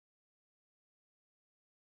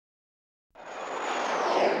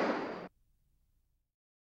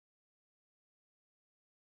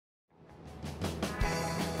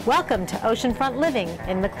Welcome to Oceanfront Living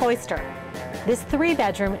in the Cloister. This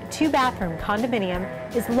 3-bedroom, 2-bathroom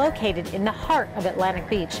condominium is located in the heart of Atlantic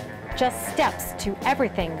Beach, just steps to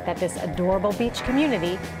everything that this adorable beach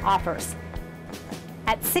community offers.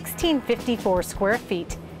 At 1,654 square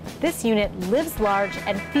feet, this unit lives large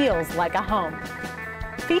and feels like a home.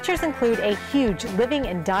 Features include a huge living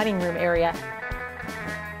and dining room area,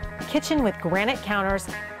 kitchen with granite counters,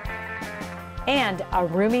 and a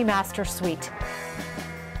roomy master suite.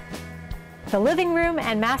 The living room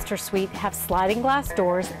and master suite have sliding glass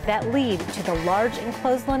doors that lead to the large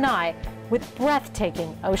enclosed lanai with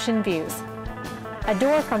breathtaking ocean views. A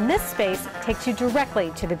door from this space takes you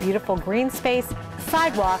directly to the beautiful green space,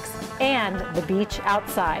 sidewalks, and the beach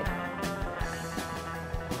outside.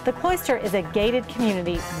 The Cloister is a gated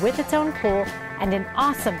community with its own pool and an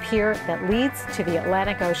awesome pier that leads to the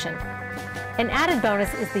Atlantic Ocean. An added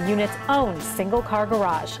bonus is the unit's own single-car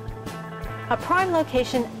garage. A prime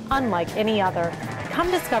location unlike any other.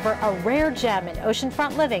 Come discover a rare gem in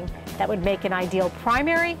oceanfront living that would make an ideal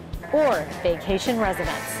primary or vacation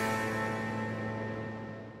residence.